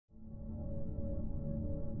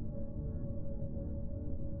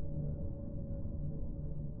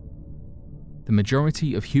The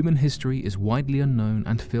majority of human history is widely unknown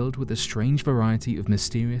and filled with a strange variety of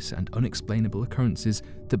mysterious and unexplainable occurrences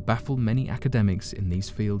that baffle many academics in these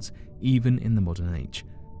fields, even in the modern age.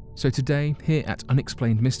 So today, here at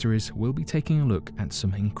Unexplained Mysteries, we'll be taking a look at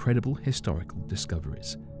some incredible historical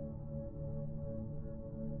discoveries.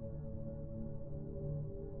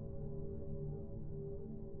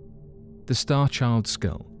 The Star Child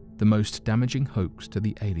Skull, the most damaging hoax to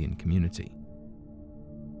the alien community.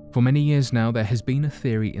 For many years now, there has been a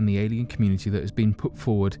theory in the alien community that has been put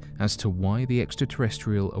forward as to why the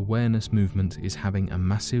extraterrestrial awareness movement is having a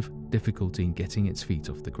massive difficulty getting its feet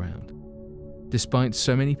off the ground. Despite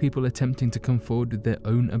so many people attempting to come forward with their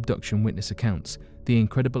own abduction witness accounts, the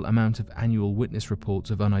incredible amount of annual witness reports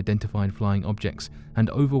of unidentified flying objects, and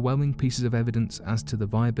overwhelming pieces of evidence as to the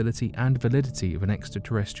viability and validity of an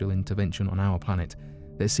extraterrestrial intervention on our planet,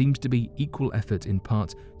 there seems to be equal effort in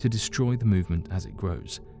part to destroy the movement as it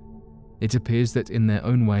grows. It appears that in their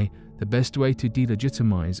own way, the best way to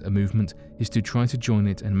delegitimize a movement is to try to join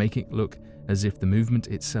it and make it look as if the movement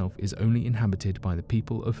itself is only inhabited by the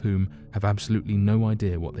people of whom have absolutely no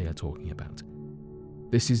idea what they are talking about.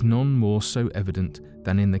 This is none more so evident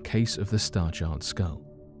than in the case of the Star Child Skull.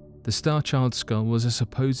 The Star Child Skull was a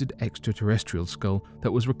supposed extraterrestrial skull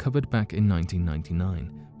that was recovered back in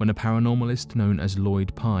 1999, when a paranormalist known as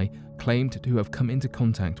Lloyd Pye claimed to have come into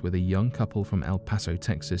contact with a young couple from El Paso,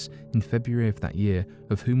 Texas in February of that year,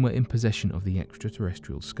 of whom were in possession of the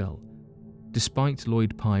extraterrestrial skull. Despite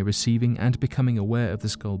Lloyd Pye receiving and becoming aware of the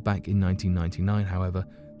skull back in 1999, however,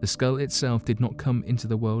 the skull itself did not come into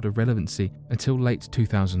the world of relevancy until late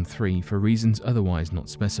 2003 for reasons otherwise not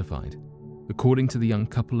specified. According to the young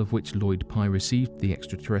couple of which Lloyd Pye received the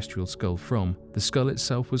extraterrestrial skull from, the skull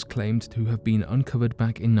itself was claimed to have been uncovered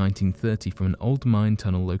back in 1930 from an old mine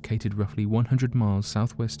tunnel located roughly 100 miles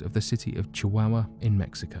southwest of the city of Chihuahua in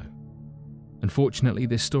Mexico. Unfortunately,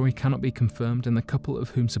 this story cannot be confirmed, and the couple of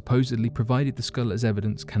whom supposedly provided the skull as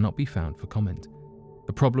evidence cannot be found for comment.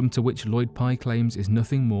 The problem to which Lloyd Pye claims is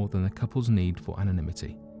nothing more than the couple's need for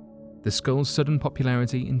anonymity. The skull's sudden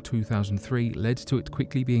popularity in 2003 led to it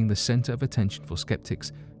quickly being the center of attention for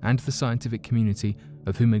skeptics and the scientific community,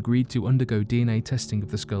 of whom agreed to undergo DNA testing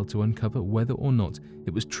of the skull to uncover whether or not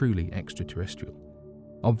it was truly extraterrestrial.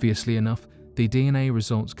 Obviously enough, the DNA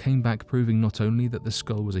results came back proving not only that the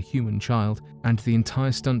skull was a human child and the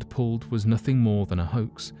entire stunt pulled was nothing more than a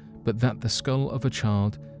hoax, but that the skull of a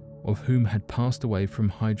child of whom had passed away from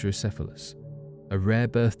hydrocephalus, a rare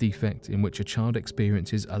birth defect in which a child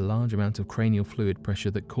experiences a large amount of cranial fluid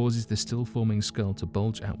pressure that causes the still-forming skull to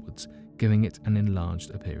bulge outwards, giving it an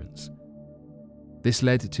enlarged appearance. This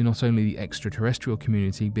led to not only the extraterrestrial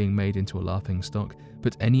community being made into a laughingstock,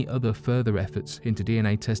 but any other further efforts into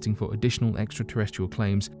DNA testing for additional extraterrestrial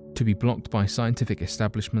claims to be blocked by scientific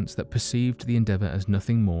establishments that perceived the endeavor as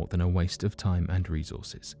nothing more than a waste of time and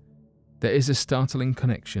resources. There is a startling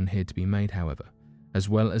connection here to be made, however, as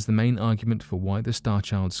well as the main argument for why the Star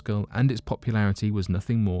Child Skull and its popularity was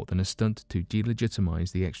nothing more than a stunt to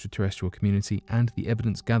delegitimize the extraterrestrial community and the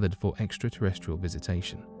evidence gathered for extraterrestrial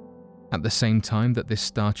visitation. At the same time that this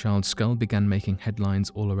Star Child Skull began making headlines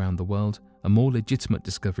all around the world, a more legitimate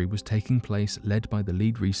discovery was taking place led by the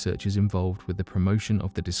lead researchers involved with the promotion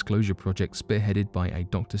of the Disclosure Project spearheaded by a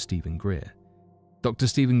Dr. Stephen Greer. Dr.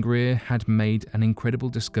 Stephen Greer had made an incredible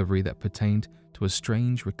discovery that pertained to a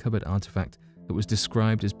strange recovered artifact that was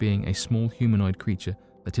described as being a small humanoid creature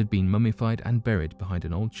that had been mummified and buried behind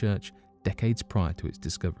an old church decades prior to its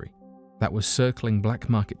discovery. That was circling black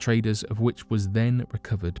market traders, of which was then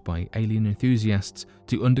recovered by alien enthusiasts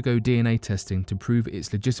to undergo DNA testing to prove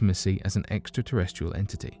its legitimacy as an extraterrestrial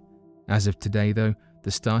entity. As of today, though,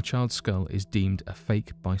 the Star Child Skull is deemed a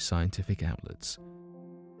fake by scientific outlets.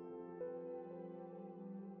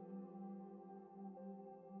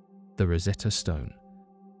 The Rosetta Stone.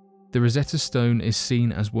 The Rosetta Stone is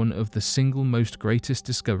seen as one of the single most greatest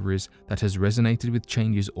discoveries that has resonated with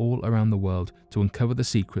changes all around the world to uncover the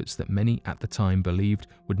secrets that many at the time believed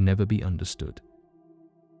would never be understood.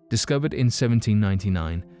 Discovered in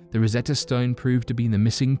 1799, the Rosetta Stone proved to be the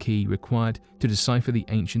missing key required to decipher the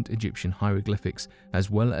ancient Egyptian hieroglyphics as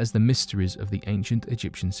well as the mysteries of the ancient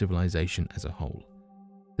Egyptian civilization as a whole.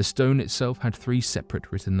 The stone itself had 3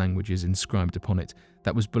 separate written languages inscribed upon it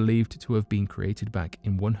that was believed to have been created back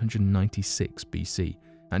in 196 BC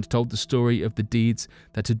and told the story of the deeds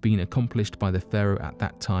that had been accomplished by the pharaoh at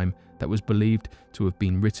that time that was believed to have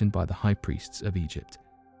been written by the high priests of Egypt.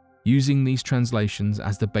 Using these translations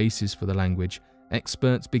as the basis for the language,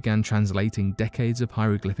 experts began translating decades of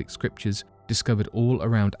hieroglyphic scriptures discovered all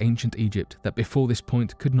around ancient Egypt that before this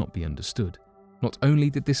point could not be understood. Not only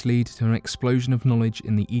did this lead to an explosion of knowledge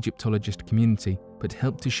in the Egyptologist community, but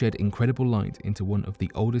helped to shed incredible light into one of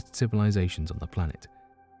the oldest civilizations on the planet.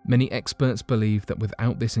 Many experts believe that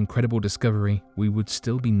without this incredible discovery, we would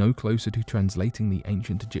still be no closer to translating the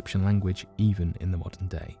ancient Egyptian language even in the modern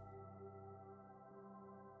day.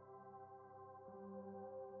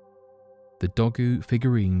 The Dogu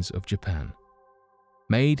figurines of Japan.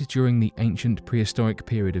 Made during the ancient prehistoric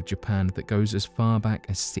period of Japan that goes as far back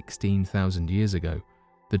as 16,000 years ago,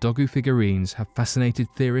 the Dogu figurines have fascinated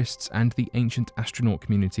theorists and the ancient astronaut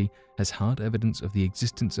community as hard evidence of the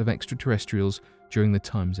existence of extraterrestrials during the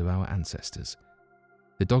times of our ancestors.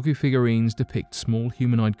 The Dogu figurines depict small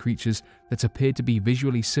humanoid creatures that appear to be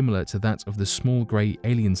visually similar to that of the small grey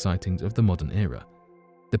alien sightings of the modern era.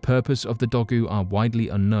 The purpose of the Dogu are widely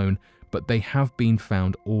unknown, but they have been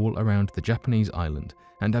found all around the Japanese island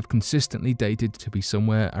and have consistently dated to be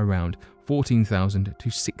somewhere around 14,000 to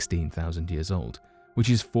 16,000 years old, which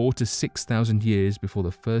is 4,000 to 6,000 years before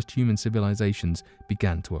the first human civilizations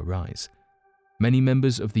began to arise. Many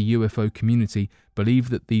members of the UFO community believe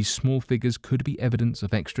that these small figures could be evidence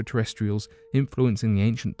of extraterrestrials influencing the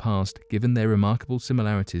ancient past, given their remarkable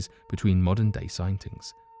similarities between modern-day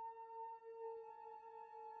sightings.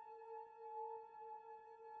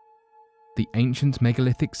 The ancient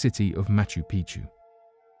megalithic city of Machu Picchu.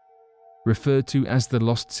 Referred to as the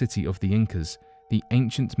lost city of the Incas, the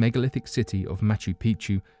ancient megalithic city of Machu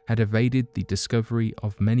Picchu had evaded the discovery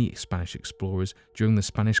of many Spanish explorers during the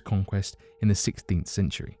Spanish conquest in the 16th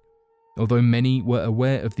century. Although many were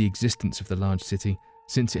aware of the existence of the large city,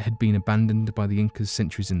 since it had been abandoned by the Incas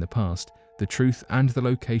centuries in the past, the truth and the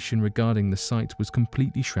location regarding the site was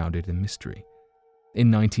completely shrouded in mystery.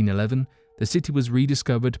 In 1911, the city was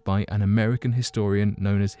rediscovered by an American historian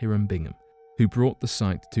known as Hiram Bingham, who brought the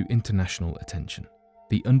site to international attention.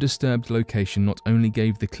 The undisturbed location not only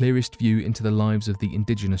gave the clearest view into the lives of the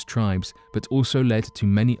indigenous tribes, but also led to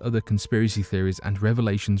many other conspiracy theories and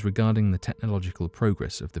revelations regarding the technological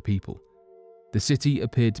progress of the people. The city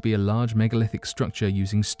appeared to be a large megalithic structure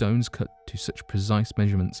using stones cut to such precise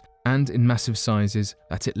measurements and in massive sizes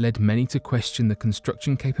that it led many to question the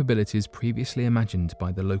construction capabilities previously imagined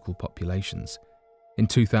by the local populations. In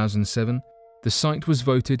 2007, the site was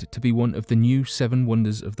voted to be one of the new 7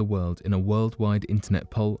 wonders of the world in a worldwide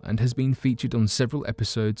internet poll and has been featured on several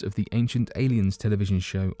episodes of the Ancient Aliens television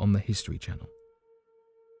show on the History Channel.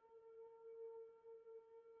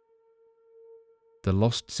 The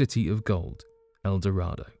Lost City of Gold, El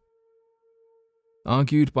Dorado.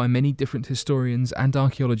 Argued by many different historians and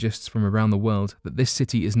archaeologists from around the world that this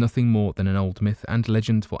city is nothing more than an old myth and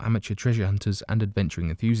legend for amateur treasure hunters and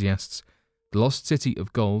adventuring enthusiasts, the lost city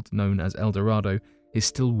of gold, known as El Dorado, is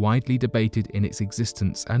still widely debated in its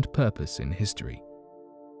existence and purpose in history.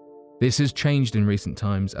 This has changed in recent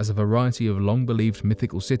times as a variety of long-believed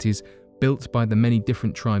mythical cities built by the many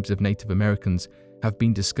different tribes of Native Americans have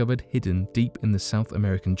been discovered hidden deep in the South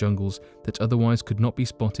American jungles that otherwise could not be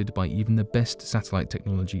spotted by even the best satellite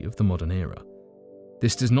technology of the modern era.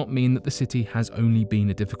 This does not mean that the city has only been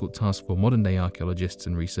a difficult task for modern-day archaeologists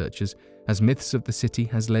and researchers, as myths of the city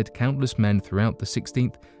has led countless men throughout the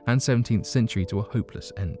 16th and 17th century to a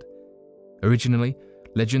hopeless end. Originally,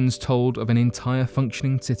 legends told of an entire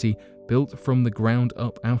functioning city built from the ground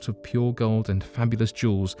up out of pure gold and fabulous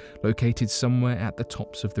jewels located somewhere at the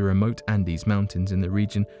tops of the remote Andes Mountains in the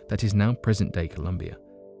region that is now present-day Colombia.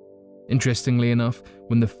 Interestingly enough,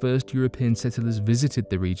 when the first European settlers visited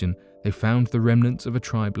the region, they found the remnants of a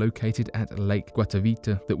tribe located at Lake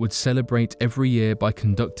Guatavita that would celebrate every year by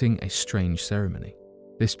conducting a strange ceremony.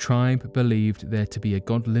 This tribe believed there to be a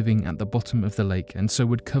god living at the bottom of the lake and so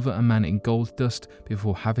would cover a man in gold dust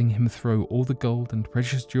before having him throw all the gold and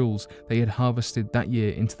precious jewels they had harvested that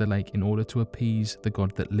year into the lake in order to appease the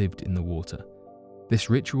god that lived in the water. This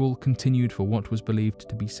ritual continued for what was believed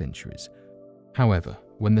to be centuries. However,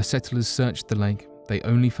 when the settlers searched the lake, they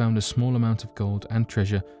only found a small amount of gold and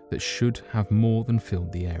treasure that should have more than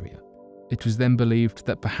filled the area. It was then believed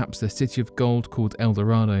that perhaps the city of gold called El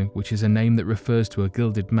Dorado, which is a name that refers to a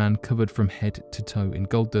gilded man covered from head to toe in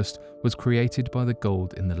gold dust, was created by the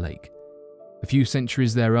gold in the lake. A few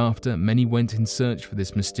centuries thereafter, many went in search for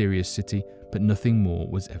this mysterious city, but nothing more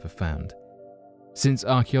was ever found. Since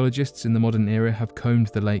archaeologists in the modern era have combed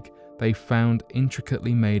the lake, they found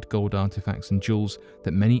intricately made gold artifacts and jewels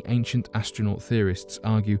that many ancient astronaut theorists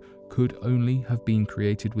argue could only have been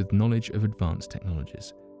created with knowledge of advanced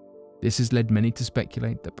technologies. This has led many to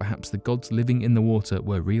speculate that perhaps the gods living in the water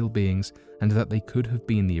were real beings and that they could have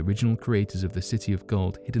been the original creators of the City of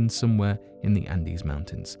Gold hidden somewhere in the Andes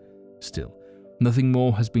Mountains. Still, Nothing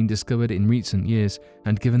more has been discovered in recent years,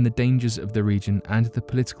 and given the dangers of the region and the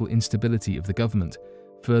political instability of the government,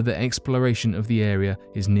 further exploration of the area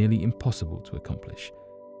is nearly impossible to accomplish.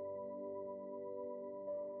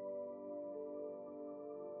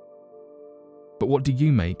 But what do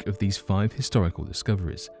you make of these 5 historical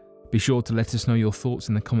discoveries? Be sure to let us know your thoughts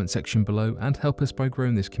in the comment section below and help us by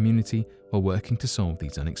growing this community while working to solve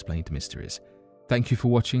these unexplained mysteries. Thank you for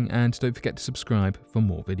watching, and don't forget to subscribe for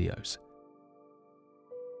more videos.